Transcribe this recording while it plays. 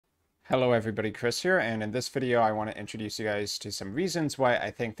Hello everybody, Chris here, and in this video I want to introduce you guys to some reasons why I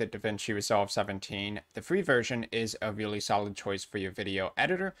think that DaVinci Resolve 17, the free version, is a really solid choice for your video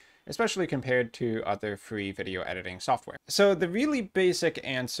editor, especially compared to other free video editing software. So the really basic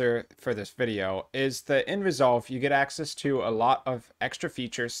answer for this video is that in Resolve you get access to a lot of extra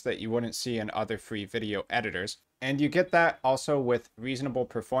features that you wouldn't see in other free video editors. And you get that also with reasonable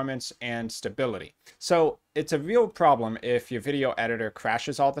performance and stability. So it's a real problem if your video editor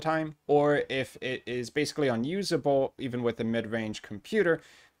crashes all the time, or if it is basically unusable even with a mid-range computer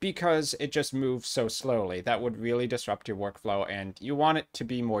because it just moves so slowly. That would really disrupt your workflow, and you want it to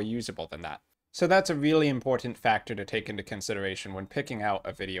be more usable than that. So that's a really important factor to take into consideration when picking out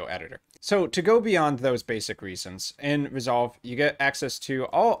a video editor. So to go beyond those basic reasons, in Resolve, you get access to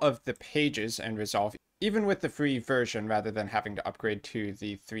all of the pages in Resolve, even with the free version, rather than having to upgrade to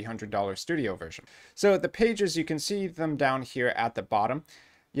the $300 studio version. So the pages, you can see them down here at the bottom.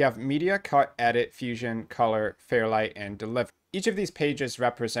 You have Media, Cut, Edit, Fusion, Color, Fairlight, and Deliver. Each of these pages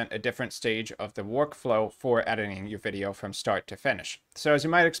represent a different stage of the workflow for editing your video from start to finish. So as you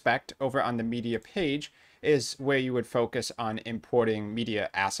might expect, over on the Media page is where you would focus on importing media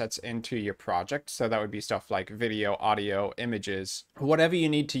assets into your project. So that would be stuff like video, audio, images, whatever you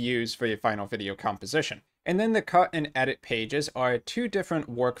need to use for your final video composition. And then the cut and edit pages are two different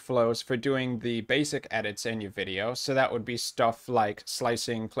workflows for doing the basic edits in your video. So that would be stuff like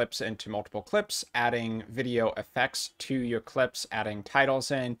slicing clips into multiple clips, adding video effects to your clips, adding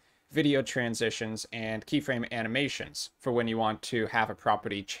titles in, video transitions, and keyframe animations for when you want to have a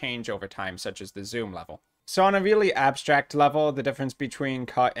property change over time, such as the zoom level. So on a really abstract level, the difference between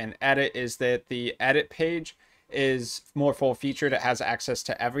cut and edit is that the edit page is more full-featured. It has access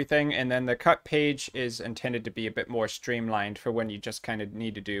to everything, and then the cut page is intended to be a bit more streamlined for when you just kind of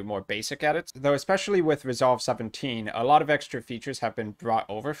need to do more basic edits. Though especially with Resolve 17, a lot of extra features have been brought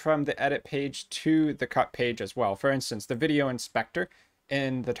over from the edit page to the cut page as well. For instance, the video inspector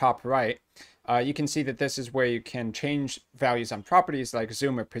in the top right, you can see that this is where you can change values on properties like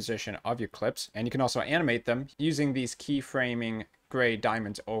zoom or position of your clips, and you can also animate them using these keyframing gray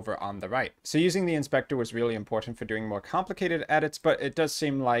diamonds over on the right. So using the inspector was really important for doing more complicated edits, but it does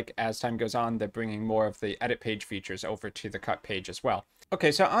seem like as time goes on, they're bringing more of the edit page features over to the cut page as well.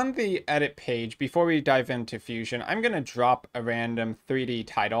 Okay, so on the edit page, before we dive into Fusion, I'm going to drop a random 3D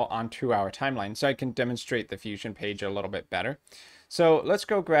title onto our timeline so I can demonstrate the Fusion page a little bit better. So let's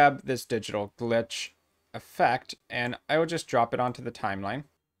go grab this digital glitch effect, and I will just drop it onto the timeline.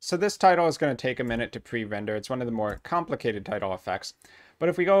 So this title is going to take a minute to pre-render. It's one of the more complicated title effects. But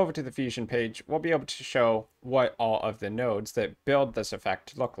if we go over to the Fusion page, we'll be able to show what all of the nodes that build this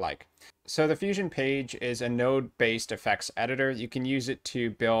effect look like. So the Fusion page is a node-based effects editor. You can use it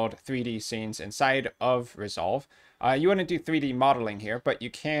to build 3D scenes inside of Resolve. You wouldn't do 3D modeling here, but you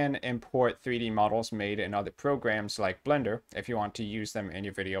can import 3D models made in other programs like Blender if you want to use them in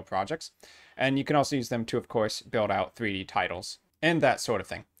your video projects. And you can also use them to, of course, build out 3D titles and that sort of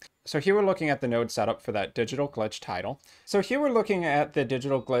thing. So here we're looking at the node setup for that digital glitch title. So here we're looking at the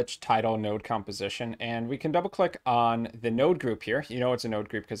digital glitch title node composition, and we can double click on the node group here. You know it's a node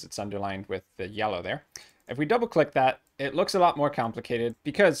group because it's underlined with the yellow there. If we double click that, it looks a lot more complicated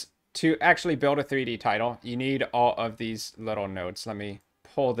because to actually build a 3D title, you need all of these little nodes. Let me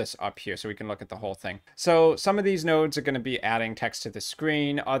pull this up here so we can look at the whole thing. So some of these nodes are going to be adding text to the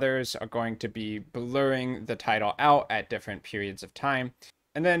screen. Others are going to be blurring the title out at different periods of time.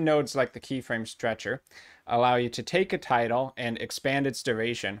 And then nodes like the keyframe stretcher allow you to take a title and expand its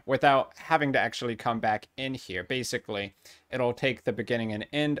duration without having to actually come back in here. Basically, it'll take the beginning and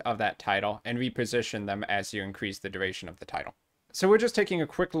end of that title and reposition them as you increase the duration of the title. So we're just taking a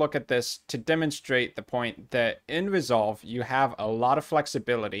quick look at this to demonstrate the point that in Resolve, you have a lot of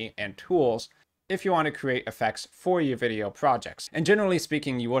flexibility and tools if you want to create effects for your video projects. And generally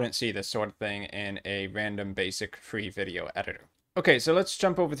speaking, you wouldn't see this sort of thing in a random basic free video editor. Okay, so let's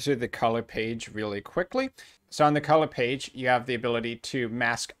jump over to the color page really quickly. So on the color page, you have the ability to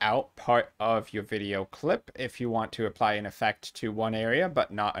mask out part of your video clip if you want to apply an effect to one area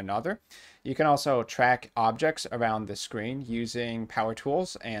but not another. You can also track objects around the screen using power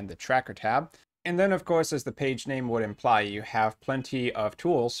tools and the tracker tab. And then, of course, as the page name would imply, you have plenty of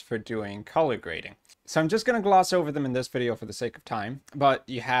tools for doing color grading. So I'm just going to gloss over them in this video for the sake of time, but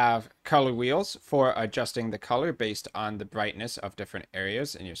you have color wheels for adjusting the color based on the brightness of different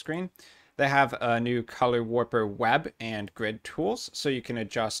areas in your screen. They have a new color warper web and grid tools, so you can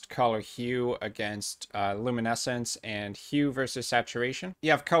adjust color hue against luminescence and hue versus saturation.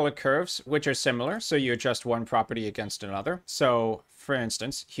 You have color curves, which are similar, so you adjust one property against another. So for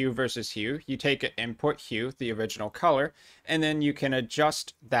instance, hue versus hue, you take an input hue, the original color, and then you can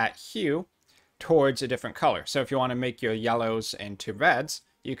adjust that hue towards a different color. So if you want to make your yellows into reds,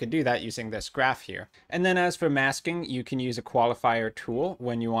 you could do that using this graph here. And then as for masking, you can use a qualifier tool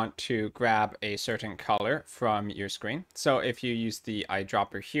when you want to grab a certain color from your screen. So if you use the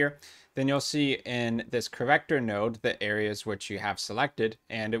eyedropper here, then you'll see in this corrector node the areas which you have selected,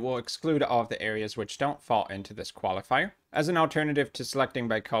 and it will exclude all of the areas which don't fall into this qualifier. As an alternative to selecting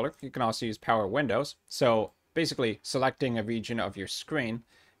by color, you can also use power windows. So basically selecting a region of your screen.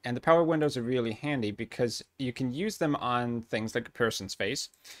 And the power windows are really handy because you can use them on things like a person's face.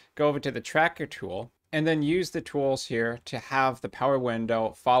 Go over to the tracker tool and then use the tools here to have the power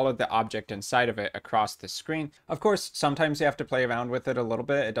window follow the object inside of it across the screen. Of course, sometimes you have to play around with it a little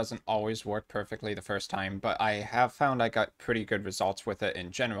bit. It doesn't always work perfectly the first time, but I have found I got pretty good results with it in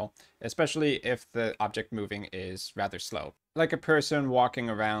general, especially if the object moving is rather slow. Like a person walking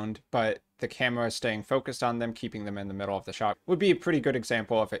around, but the camera is staying focused on them, keeping them in the middle of the shot, would be a pretty good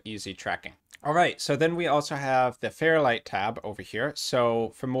example of an easy tracking. All right, so then we also have the Fairlight tab over here.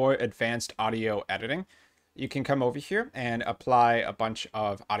 So for more advanced audio editing, you can come over here and apply a bunch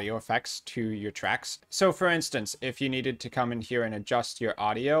of audio effects to your tracks. So for instance, if you needed to come in here and adjust your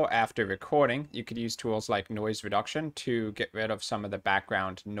audio after recording, you could use tools like noise reduction to get rid of some of the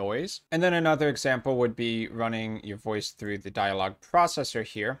background noise. And then another example would be running your voice through the dialogue processor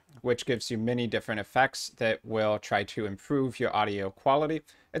here, which gives you many different effects that will try to improve your audio quality.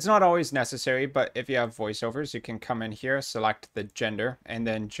 It's not always necessary, but if you have voiceovers, you can come in here, select the gender, and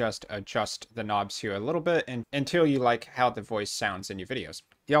then just adjust the knobs here a little bit until you like how the voice sounds in your videos.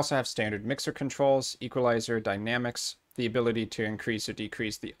 You also have standard mixer controls, equalizer, dynamics, the ability to increase or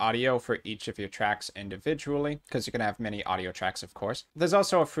decrease the audio for each of your tracks individually, because you can have many audio tracks, of course. There's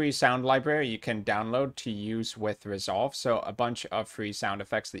also a free sound library you can download to use with Resolve, so a bunch of free sound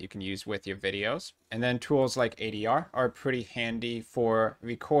effects that you can use with your videos. And then tools like ADR are pretty handy for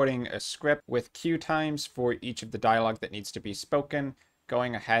recording a script with cue times for each of the dialogue that needs to be spoken,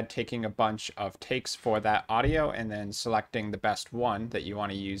 going ahead, taking a bunch of takes for that audio, and then selecting the best one that you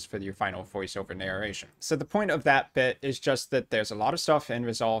want to use for your final voiceover narration. So the point of that bit is just that there's a lot of stuff in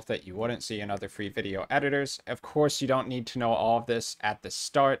Resolve that you wouldn't see in other free video editors. Of course, you don't need to know all of this at the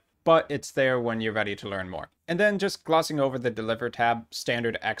start, but it's there when you're ready to learn more. And then just glossing over the Deliver tab,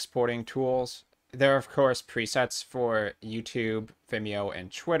 standard exporting tools. There are, of course, presets for YouTube, Vimeo, and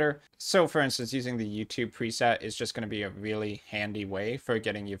Twitter. So for instance, using the YouTube preset is just going to be a really handy way for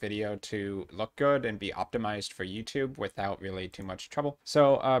getting your video to look good and be optimized for YouTube without really too much trouble.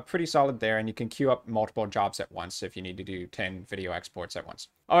 So pretty solid there, and you can queue up multiple jobs at once if you need to do 10 video exports at once.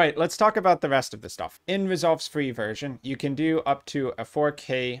 All right, let's talk about the rest of the stuff. In Resolve's free version, you can do up to a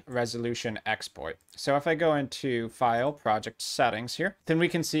 4K resolution export. So if I go into File, Project Settings here, then we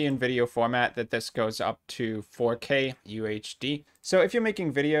can see in video format that this goes up to 4K UHD. So if you're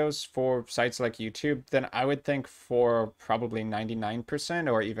making videos for sites like YouTube, then I would think for probably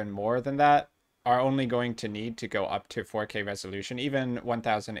 99% or even more than that are only going to need to go up to 4K resolution. Even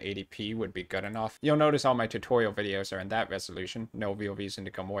 1080p would be good enough. You'll notice all my tutorial videos are in that resolution. No real reason to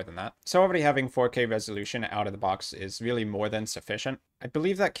go more than that. So already having 4K resolution out of the box is really more than sufficient. I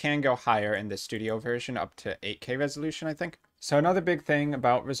believe that can go higher in the studio version, up to 8K resolution, I think. So another big thing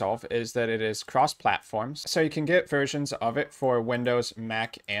about Resolve is that it is cross-platforms. So you can get versions of it for Windows,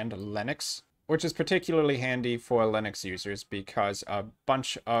 Mac, and Linux, which is particularly handy for Linux users because a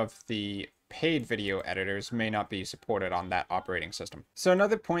bunch of the paid video editors may not be supported on that operating system. So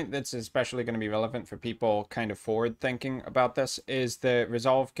another point that's especially going to be relevant for people kind of forward thinking about this is that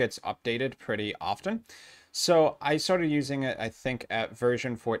Resolve gets updated pretty often. So I started using it, I think, at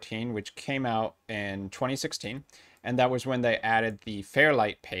version 14, which came out in 2016. And that was when they added the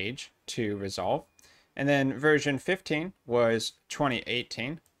Fairlight page to Resolve. And then version 15 was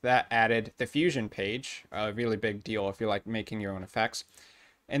 2018. That added the Fusion page, a really big deal if you like making your own effects.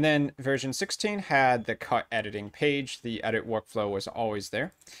 And then version 16 had the cut editing page. The edit workflow was always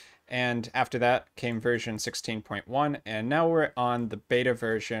there. And after that came version 16.1. And now we're on the beta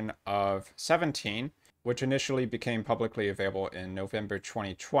version of 17, which initially became publicly available in November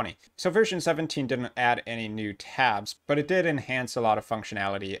 2020. So version 17 didn't add any new tabs, but it did enhance a lot of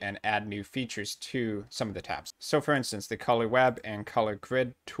functionality and add new features to some of the tabs. So for instance, the color web and color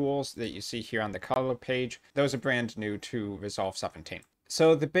grid tools that you see here on the color page, those are brand new to Resolve 17.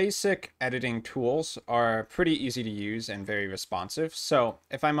 So the basic editing tools are pretty easy to use and very responsive. So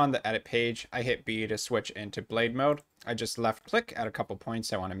if I'm on the edit page, I hit B to switch into blade mode. I just left click at a couple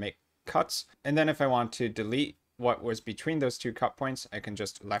points I want to make cuts. And then if I want to delete what was between those two cut points, I can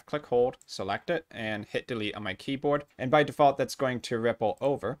just left click hold, select it, and hit delete on my keyboard. And by default, that's going to ripple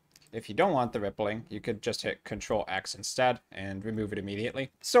over. If you don't want the rippling, you could just hit Control X instead and remove it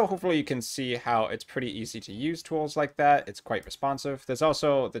immediately. So hopefully you can see how it's pretty easy to use tools like that. It's quite responsive. There's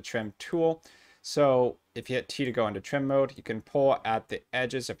also the trim tool. So if you hit T to go into trim mode, you can pull at the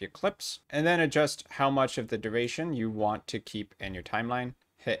edges of your clips and then adjust how much of the duration you want to keep in your timeline.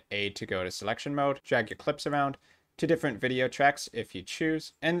 Hit A to go to selection mode, drag your clips around to different video tracks if you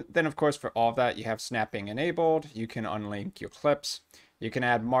choose. And then of course for all of that, you have snapping enabled. You can unlink your clips. You can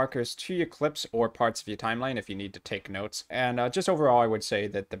add markers to your clips or parts of your timeline if you need to take notes. And just overall, I would say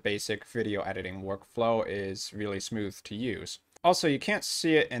that the basic video editing workflow is really smooth to use. Also, you can't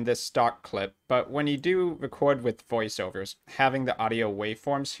see it in this stock clip, but when you do record with voiceovers, having the audio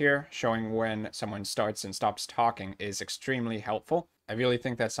waveforms here showing when someone starts and stops talking is extremely helpful. I really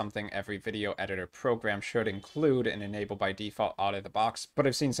think that's something every video editor program should include and enable by default out of the box, but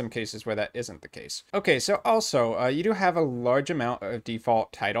I've seen some cases where that isn't the case. Okay, so also, you do have a large amount of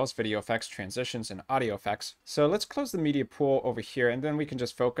default titles, video effects, transitions, and audio effects. So let's close the media pool over here, and then we can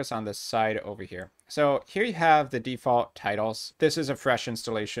just focus on this side over here. So here you have the default titles. This is a fresh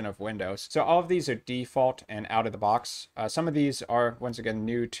installation of Windows. So all of these are default and out of the box. Some of these are, once again,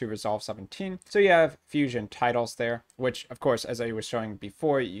 new to Resolve 17. So you have Fusion titles there, which, of course, as I was showing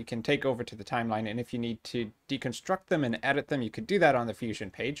before, you can take over to the timeline. And if you need to deconstruct them and edit them, you could do that on the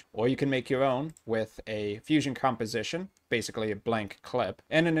Fusion page, or you can make your own with a Fusion composition, basically a blank clip,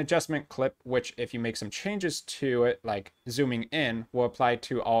 and an adjustment clip, which if you make some changes to it, like zooming in, will apply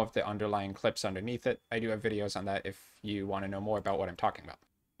to all of the underlying clips underneath it. I do have videos on that if you want to know more about what I'm talking about.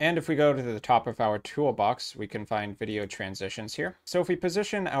 And if we go to the top of our toolbox, we can find video transitions here. So if we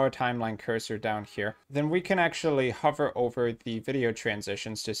position our timeline cursor down here, then we can actually hover over the video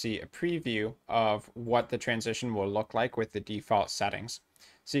transitions to see a preview of what the transition will look like with the default settings.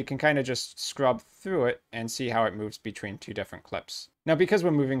 So you can kind of just scrub through it and see how it moves between two different clips. Now, because we're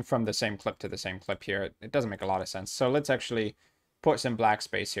moving from the same clip to the same clip here, it doesn't make a lot of sense. So let's actually put some black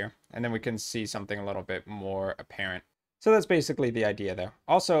space here, and then we can see something a little bit more apparent. So that's basically the idea there.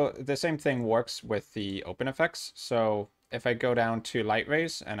 Also, the same thing works with the open effects. So if I go down to light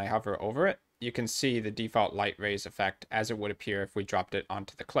rays and I hover over it, you can see the default light rays effect as it would appear if we dropped it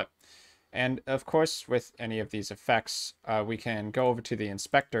onto the clip. And of course, with any of these effects, we can go over to the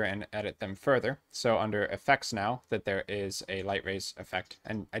inspector and edit them further. So under effects now, that there is a light rays effect.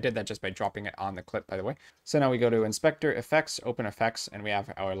 And I did that just by dropping it on the clip, by the way. So now we go to inspector effects, open effects, and we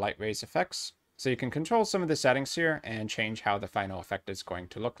have our light rays effects. So you can control some of the settings here and change how the final effect is going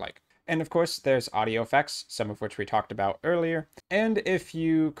to look like. And of course, there's audio effects, some of which we talked about earlier. And if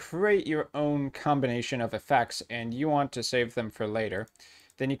you create your own combination of effects and you want to save them for later,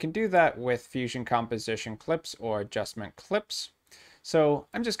 then you can do that with Fusion composition clips or adjustment clips. So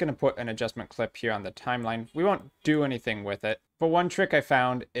I'm just going to put an adjustment clip here on the timeline. We won't do anything with it. But one trick I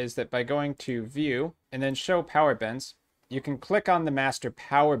found is that by going to View and then Show Power Bends, you can click on the master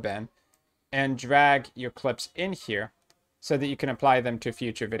power bend and drag your clips in here so that you can apply them to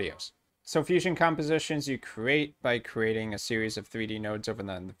future videos. So Fusion compositions you create by creating a series of 3D nodes over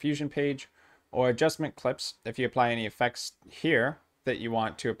on the Fusion page, or adjustment clips if you apply any effects here that you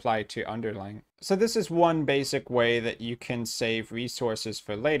want to apply to underlying. So this is one basic way that you can save resources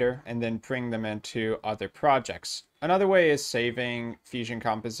for later and then bring them into other projects. Another way is saving Fusion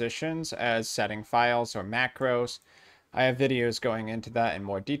compositions as setting files or macros. I have videos going into that in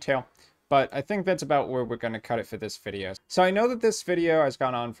more detail. But I think that's about where we're going to cut it for this video. So I know that this video has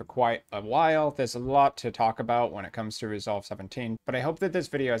gone on for quite a while. There's a lot to talk about when it comes to Resolve 17, but I hope that this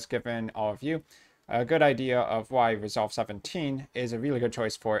video has given all of you a good idea of why Resolve 17 is a really good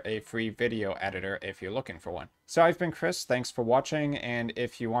choice for a free video editor if you're looking for one. So I've been Chris, thanks for watching, and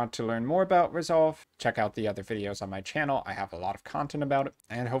if you want to learn more about Resolve, check out the other videos on my channel. I have a lot of content about it,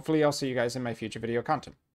 and hopefully I'll see you guys in my future video content.